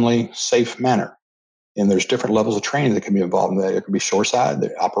timely, safe manner? And there's different levels of training that can be involved in that. It could be shoreside,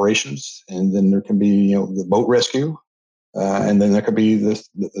 the operations, and then there can be the boat rescue, and then there could be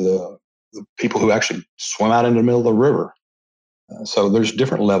the people who actually swim out into the middle of the river. So there's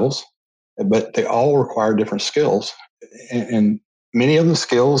different levels, but they all require different skills, and many of the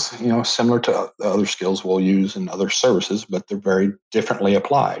skills, similar to the other skills we'll use in other services, but they're very differently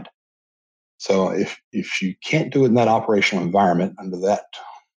applied. So if you can't do it in that operational environment under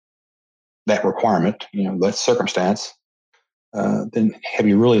that requirement, that circumstance, then have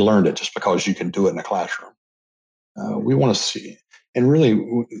you really learned it just because you can do it in a classroom? We want to see, and really,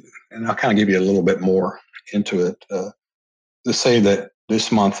 and I'll kind of give you a little bit more into it, to say that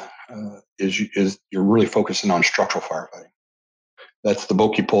this month is you're really focusing on structural firefighting. That's the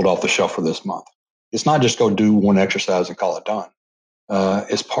book you pulled off the shelf for this month. It's not just go do one exercise and call it done.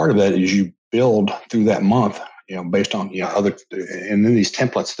 As part of that is you build through that month, based on other, and then these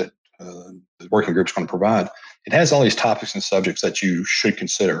templates that the working group's going to provide. It has all these topics and subjects that you should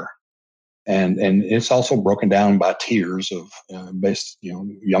consider, and it's also broken down by tiers of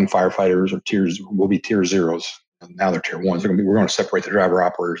young firefighters, or tiers will be tier zeros. Now they're tier ones. We're going to separate the driver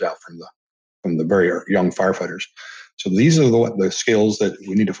operators out from the very young firefighters. So these are the skills that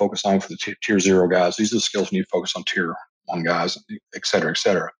we need to focus on for the tier zero guys. These are the skills we need to focus on tier one guys, et cetera, et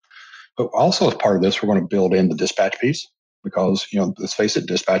cetera. But also as part of this, we're going to build in the dispatch piece, because, let's face it,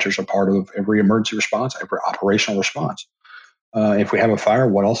 dispatchers are part of every emergency response, every operational response. If we have a fire,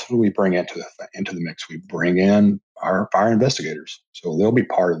 what else do we bring into the mix? We bring in our fire investigators. So they'll be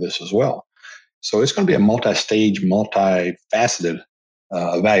part of this as well. So it's going to be a multi-stage, multifaceted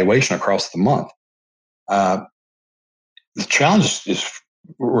evaluation across the month. The challenge is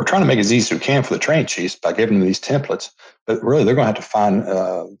we're trying to make it as easy as we can for the training chiefs by giving them these templates, but really they're going to have to find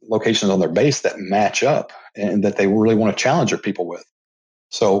locations on their base that match up and that they really want to challenge their people with.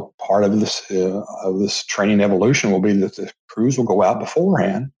 So part of this training evolution will be that the crews will go out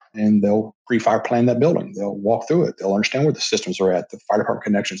beforehand and they'll pre-fire plan that building. They'll walk through it. They'll understand where the systems are at, the fire department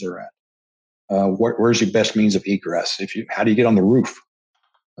connections are at. Where's your best means of egress? How do you get on the roof?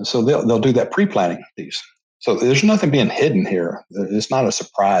 And so they'll do that pre-planning piece. So there's nothing being hidden here. It's not a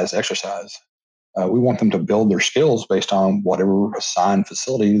surprise exercise. We want them to build their skills based on whatever assigned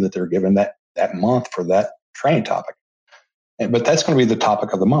facility that they're given that month for that training topic. But that's going to be the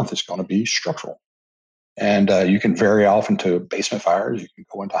topic of the month. It's going to be structural. And you can vary off into basement fires. You can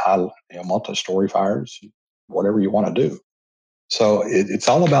go into high, multi-story fires, whatever you want to do. So it's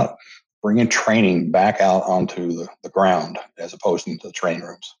all about bringing training back out onto the ground as opposed to the training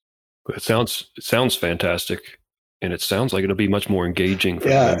rooms. It sounds fantastic, and it sounds like it'll be much more engaging for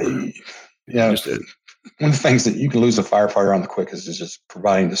them. Yeah. One of the things that you can lose a firefighter on the quickest is just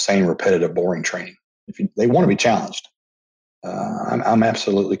providing the same repetitive, boring training. They want to be challenged. I'm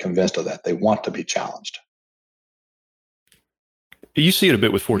absolutely convinced of that. They want to be challenged. You see it a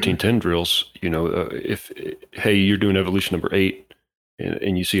bit with 1410 drills. If you're doing evolution number 8,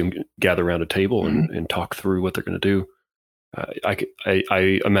 and you see them gather around a table and talk through what they're going to do.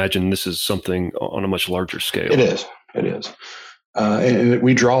 I imagine this is something on a much larger scale. It is. And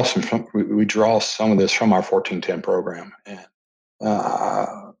we draw some of this from our 1410 program. And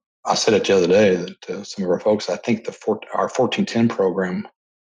I said it the other day that some of our folks, I think our 1410 program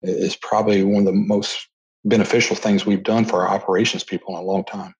is probably one of the most beneficial things we've done for our operations people in a long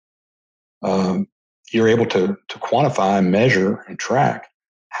time. You're able to quantify, measure, and track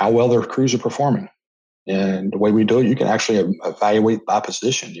how well their crews are performing. And the way we do it, you can actually evaluate by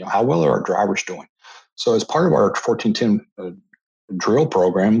position. How well are our drivers doing? So as part of our 1410 drill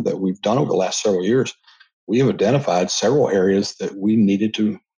program that we've done over the last several years, we have identified several areas that we needed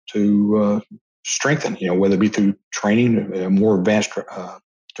to strengthen. Whether it be through training, more advanced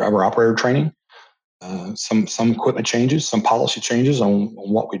driver operator training, some equipment changes, some policy changes on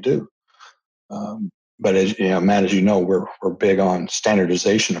what we do. But as Matt, as you know, we're big on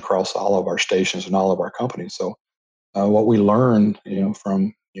standardization across all of our stations and all of our companies. So what we learned,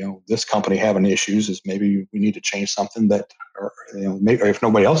 from this company having issues is maybe we need to change something that, or maybe if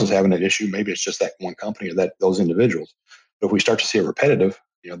nobody else is having an issue, maybe it's just that one company or those individuals. But if we start to see it repetitive,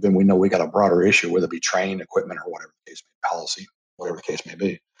 then we know we got a broader issue, whether it be training, equipment, or whatever the case may be, policy, whatever the case may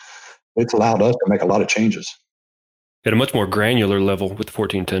be. It's allowed us to make a lot of changes. At a much more granular level with the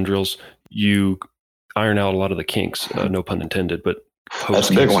 1410 drills, you iron out a lot of the kinks, no pun intended, but that's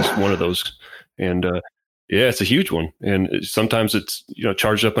a big one. Is one of those. And yeah, it's a huge one. And sometimes it's,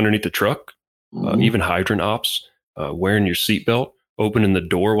 charged up underneath the truck, even hydrant ops, wearing your seatbelt, opening the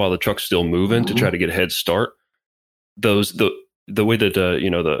door while the truck's still moving to try to get a head start. The way that,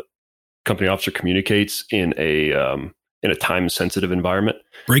 the company officer communicates in a time sensitive environment,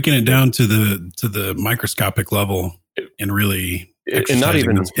 breaking it down to the microscopic level and really and not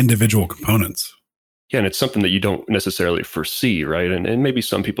even those individual components. Yeah. And it's something that you don't necessarily foresee. Right. And maybe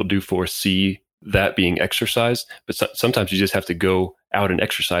some people do foresee that being exercised, but sometimes you just have to go out and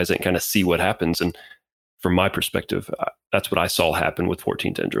exercise it and kind of see what happens. And from my perspective, that's what I saw happen with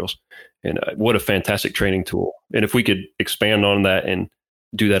 1410 drills. And what a fantastic training tool. And if we could expand on that and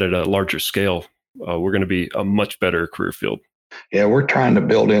do that at a larger scale, we're going to be a much better career field. Yeah, we're trying to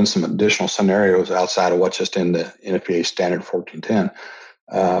build in some additional scenarios outside of what's just in the NFPA standard 1410.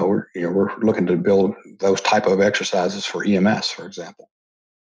 We're looking to build those type of exercises for EMS, for example.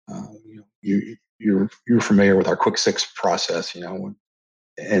 You're familiar with our Quick 6 process,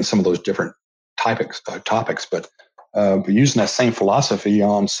 and some of those different topics, but using that same philosophy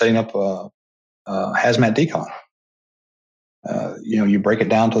on setting up a hazmat decon. You break it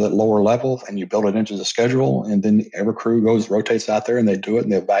down to that lower level and you build it into the schedule, and then every crew rotates out there and they do it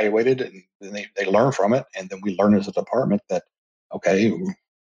and they evaluate it and then they learn from it. And then we learn as a department that, okay,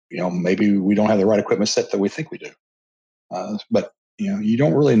 maybe we don't have the right equipment set that we think we do. But you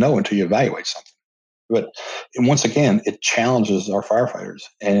don't really know until you evaluate something. But once again, it challenges our firefighters,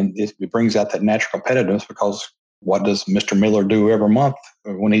 and it brings out that natural competitiveness, because what does Mr. Miller do every month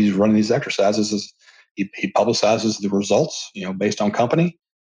when he's running these exercises is he publicizes the results, based on company,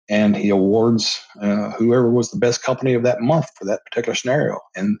 and he awards whoever was the best company of that month for that particular scenario.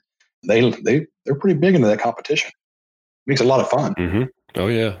 And they're pretty big into that competition. It makes it a lot of fun. Mm-hmm. Oh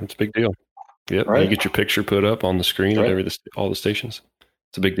yeah, it's a big deal. Yep, right. You get your picture put up on the screen at all the stations.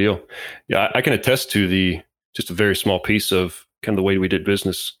 It's a big deal. Yeah, I can attest to just a very small piece of kind of the way we did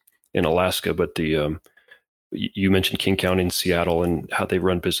business in Alaska. But you mentioned King County and Seattle and how they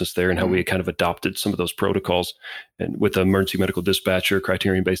run business there, and how we kind of adopted some of those protocols, and with the emergency medical dispatcher,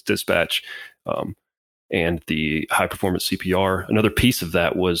 criterion-based dispatch, and the high performance CPR. Another piece of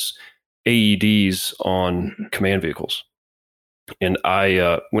that was AEDs on command vehicles. And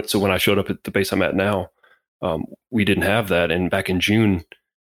so when I showed up at the base I'm at now, we didn't have that. And back in June,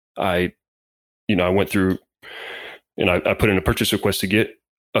 I went through and I put in a purchase request to get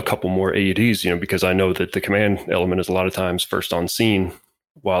a couple more AEDs, because I know that the command element is a lot of times first on scene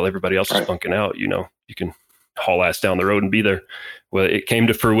while everybody else is bunking out. You can haul ass down the road and be there. Well, it came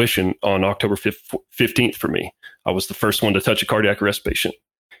to fruition on October 15th for me. I was the first one to touch a cardiac arrest patient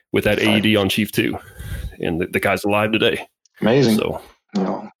with that AED on Chief 2. And the guy's alive today. Amazing. So,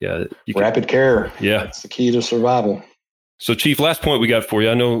 yeah. Rapid care. Yeah. That's the key to survival. So, Chief, last point we got for you.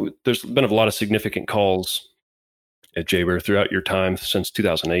 I know there's been a lot of significant calls at JBER throughout your time since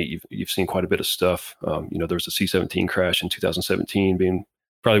 2008. You've seen quite a bit of stuff. There was a C17 crash in 2017 being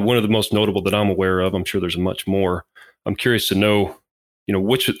probably one of the most notable that I'm aware of. I'm sure there's much more. I'm curious to know,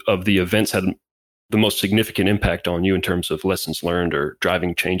 which of the events had the most significant impact on you in terms of lessons learned or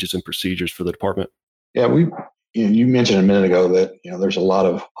driving changes in procedures for the department. Yeah, you mentioned a minute ago that there's a lot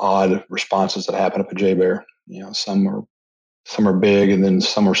of odd responses that happen up at JBER. Some are big and then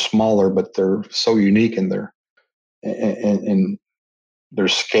some are smaller, but they're so unique in their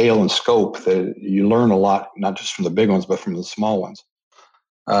scale and scope that you learn a lot, not just from the big ones, but from the small ones.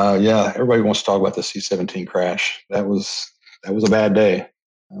 Everybody wants to talk about the C17 crash. That was a bad day.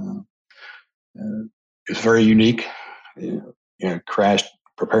 It's very unique. Crashed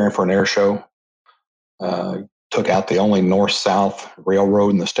preparing for an air show. took out the only north-south railroad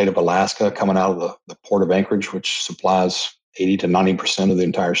in the state of Alaska coming out of the port of Anchorage, which supplies 80 to 90% of the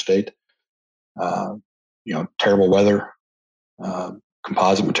entire state. Terrible weather,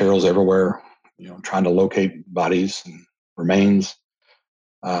 composite materials everywhere, trying to locate bodies and remains,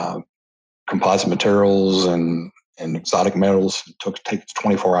 composite materials and exotic metals. It takes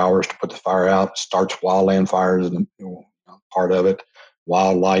 24 hours to put the fire out. Starts wildland fires, and part of it.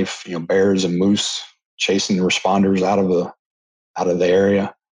 Wildlife, bears and moose chasing the responders out of the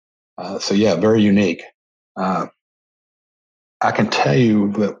area. Very unique. I can tell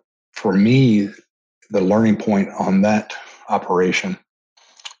you that for me, the learning point on that operation,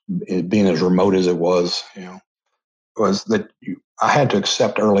 it being as remote as it was, was that I had to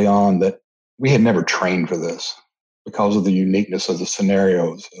accept early on that we had never trained for this because of the uniqueness of the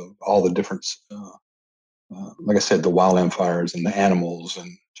scenarios, of all the different, like I said, the wildland fires and the animals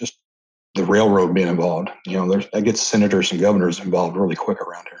and just the railroad being involved. That gets senators and governors involved really quick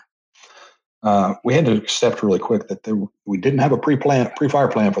around here. We had to accept really quick that we didn't have a pre-fire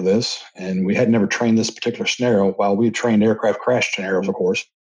plan for this, and we had never trained this particular scenario. While we trained aircraft crash scenarios, of course,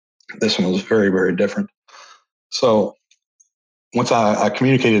 this one was very, very different. So once I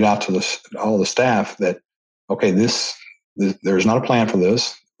communicated out to all the staff that, okay, this there's not a plan for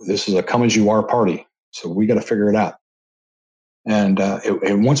this. This is a come as you are party, so we got to figure it out. And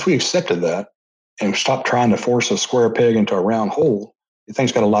once we accepted that and stopped trying to force a square peg into a round hole,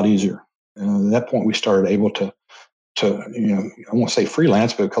 things got a lot easier. And at that point, we started able to I won't say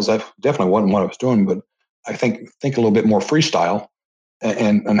freelance because that definitely wasn't what I was doing, but I think a little bit more freestyle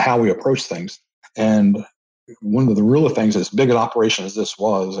and how we approach things. And one of the real things, as big an operation as this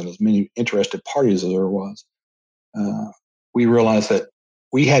was, and as many interested parties as there was, we realized that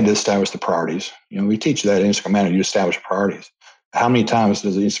we had to establish the priorities. We teach that incident commander, you establish priorities. How many times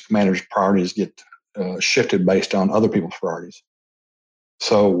does the incident commander's priorities get shifted based on other people's priorities?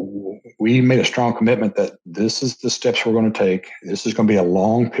 So we made a strong commitment that this is the steps we're going to take. This is going to be a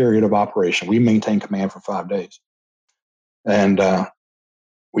long period of operation. We maintain command for 5 days. And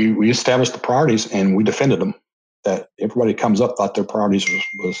we established the priorities and we defended them. That everybody comes up thought their priorities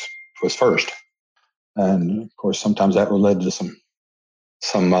was first. And of course, sometimes that led to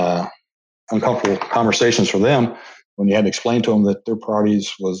some uncomfortable conversations for them when you had to explain to them that their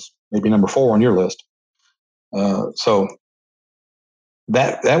priorities was maybe number 4 on your list. So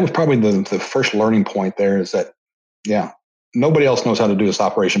that was probably the first learning point there, is that, nobody else knows how to do this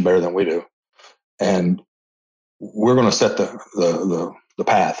operation better than we do. And we're going to set the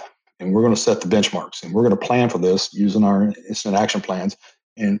path, and we're going to set the benchmarks, and we're going to plan for this using our incident action plans.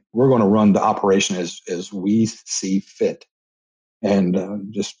 And we're going to run the operation as we see fit.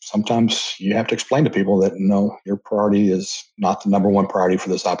 And just sometimes you have to explain to people that, no, your priority is not the number one priority for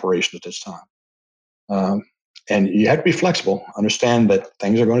this operation at this time. And you have to be flexible, understand that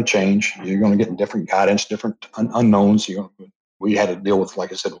things are going to change. You're going to get different guidance, different unknowns. We had to deal with,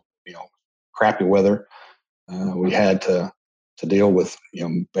 like I said, crappy weather. We had to deal with,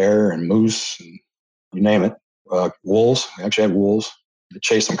 bear and moose and you name it. Wolves. We actually had wolves to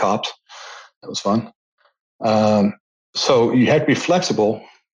chase some cops. That was fun. So you have to be flexible,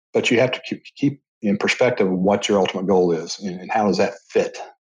 but you have to keep in perspective what your ultimate goal is and how does that fit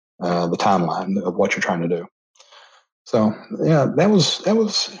the timeline of what you're trying to do. So that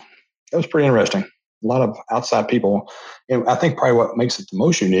was pretty interesting. A lot of outside people, and I think probably what makes it the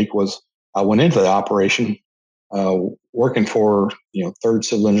most unique was I went into the operation working for 3rd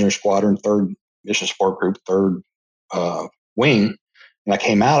Civil Engineer Squadron, 3rd Mission Support Group, 3rd Wing, and I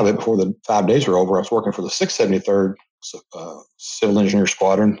came out of it before the 5 days were over. I was working for the 673rd Civil Engineer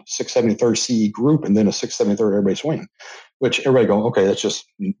Squadron, 673rd CE Group, and then a 673rd Air Base Wing, which everybody go, okay, that's just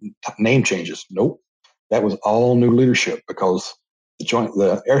name changes. Nope. That was all new leadership because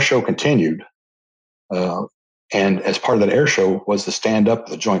the air show continued. And as part of that air show was the stand up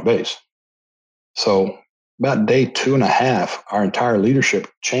the joint base. So about day 2.5, our entire leadership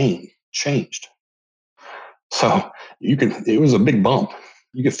changed. So it was a big bump.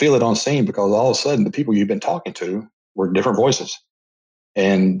 You could feel it on scene because all of a sudden the people you've been talking to were different voices.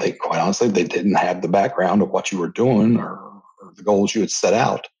 And they, quite honestly, they didn't have the background of what you were doing or the goals you had set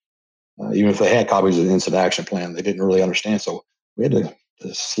out. Even if they had copies of the incident action plan, they didn't really understand. So we had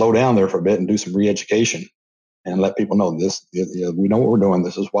to slow down there for a bit and do some re-education and let people know this. We know what we're doing.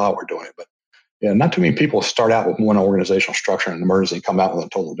 This is why we're doing it. But not too many people start out with one organizational structure and emergency and come out with a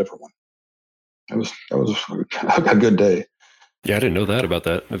totally different one. That was a good day. Yeah, I didn't know that about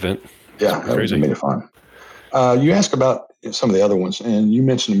that event. Yeah, that was made it fun. You asked about some of the other ones, and you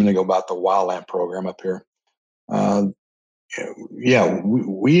mentioned a minute ago about the wildland program up here. Yeah,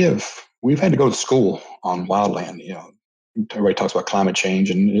 we've had to go to school on wildland. Everybody talks about climate change,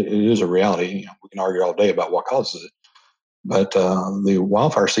 and it is a reality. We can argue all day about what causes it, but the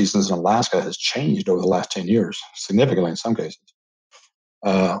wildfire seasons in Alaska has changed over the last 10 years significantly in some cases.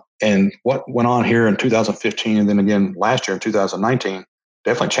 And what went on here in 2015 and then again last year in 2019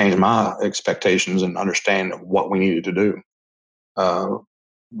 definitely changed my expectations and understanding of what we needed to do.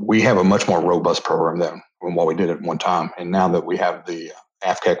 We have a much more robust program than what we did at one time. And now that we have the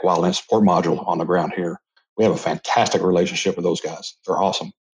AFCAC Wildland Support Module on the ground here, we have a fantastic relationship with those guys. They're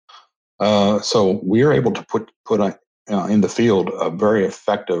awesome. So we are able to put in the field a very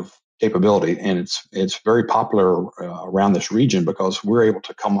effective capability, and it's very popular around this region because we're able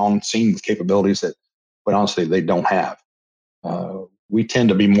to come on scene with capabilities that, quite honestly, they don't have. We tend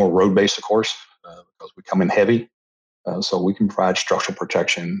to be more road-based, of course, because we come in heavy. So we can provide structural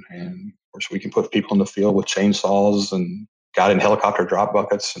protection, and of course we can put people in the field with chainsaws and guided helicopter drop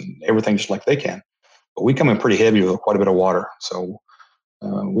buckets and everything just like they can. But we come in pretty heavy with quite a bit of water, so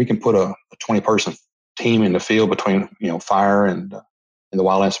we can put a 20-person team in the field between fire and the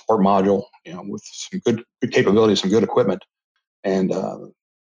wildland support module, with some good capabilities, some good equipment, and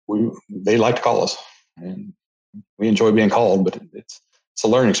they like to call us, and we enjoy being called, but it's a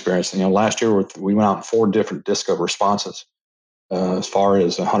learning experience. Last year we went out in 4 different DISCO responses as far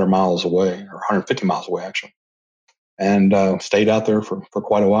as 100 miles away, or 150 miles away actually, and stayed out there for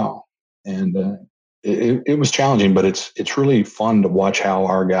quite a while. And it was challenging, but it's really fun to watch how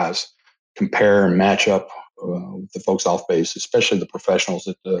our guys compare and match up with the folks off base, especially the professionals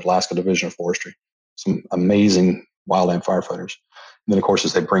at the Alaska Division of Forestry. Some amazing wildland firefighters. And then, of course,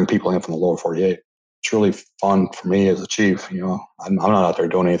 as they bring people in from the lower 48. It's really fun for me as a chief. I'm not out there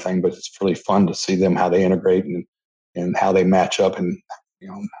doing anything, but it's really fun to see them, how they integrate and how they match up, and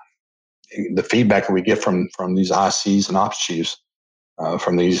the feedback that we get from these ICs and ops chiefs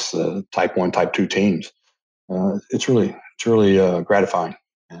from these Type 1, Type 2 teams. It's really gratifying,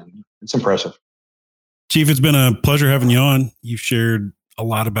 and it's impressive. Chief, it's been a pleasure having you on. You've shared a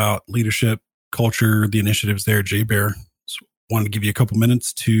lot about leadership, culture, the initiatives there at JBEAR. So wanted to give you a couple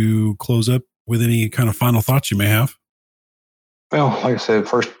minutes to close up with any kind of final thoughts you may have. Well, like I said,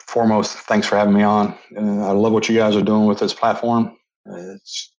 first and foremost, thanks for having me on. I love what you guys are doing with this platform.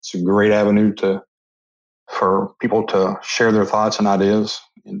 It's a great avenue for people to share their thoughts and ideas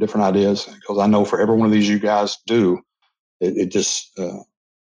and different ideas, because I know for every one of these you guys do, it just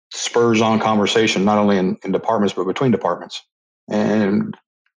spurs on conversation, not only in departments, but between departments and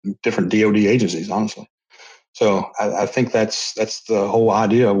different DoD agencies, honestly. So I think that's the whole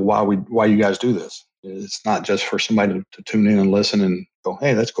idea of why you guys do this. It's not just for somebody to tune in and listen and go,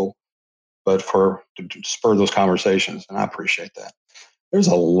 hey, that's cool, but to spur those conversations, and I appreciate that. There's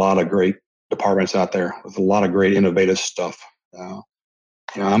a lot of great departments out there with a lot of great innovative stuff.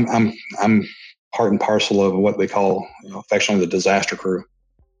 I'm part and parcel of what they call affectionately the disaster crew,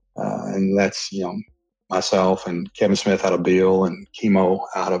 and that's myself and Kevin Smith out of Beale and Chemo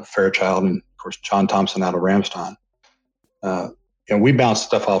out of Fairchild, and of course John Thompson out of Ramstein. We bounce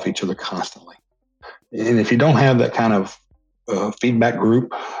stuff off each other constantly, and if you don't have that kind of feedback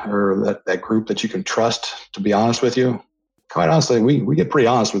group, or that group that you can trust to be honest with you, quite honestly, we get pretty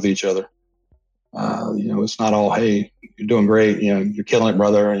honest with each other. It's not all, hey, you're doing great, you're killing it,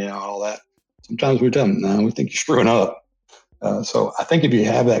 brother, all that. Sometimes we tell them, no, we think you're screwing up. So I think if you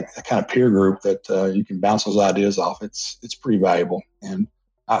have that kind of peer group that you can bounce those ideas off, it's pretty valuable. And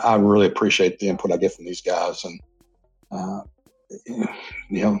I really appreciate the input I get from these guys. And,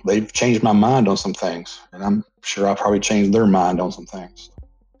 they've changed my mind on some things, and I'm sure I'll probably change their mind on some things.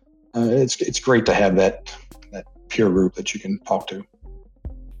 It's great to have that peer group that you can talk to.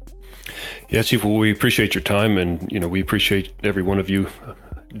 Yeah, Chief, well, we appreciate your time, and we appreciate every one of you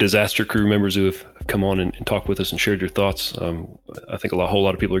disaster crew members who have come on and talked with us and shared your thoughts. I think a whole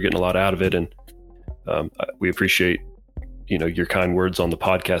lot of people are getting a lot out of it, and we appreciate your kind words on the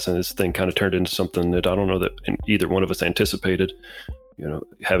podcast. And this thing kind of turned into something that I don't know that either one of us anticipated.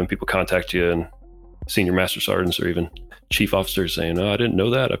 Having people contact you, and senior master sergeants or even chief officers saying, "Oh, I didn't know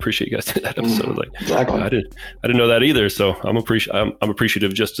that. I appreciate you guys did that episode." Exactly. I didn't know that either. So I'm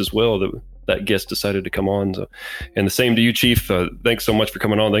appreciative just as well that guest decided to come on. So, and the same to you, Chief. Thanks so much for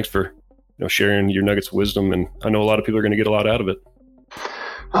coming on. Thanks for sharing your nuggets of wisdom. And I know a lot of people are going to get a lot out of it.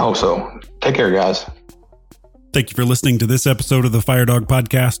 I hope so. Take care, guys. Thank you for listening to this episode of the FireDawg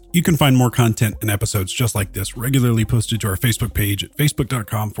podcast. You can find more content and episodes just like this regularly posted to our Facebook page at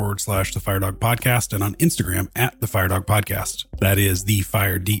facebook.com/the FireDawg podcast, and on Instagram at the FireDawg podcast. That is the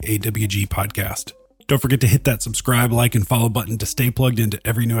Fire DAWG podcast. Don't forget to hit that subscribe, like, and follow button to stay plugged into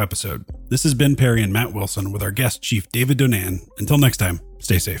every new episode. This has been Perry and Matt Wilson with our guest, Chief David Donan. Until next time,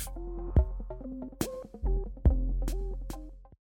 stay safe.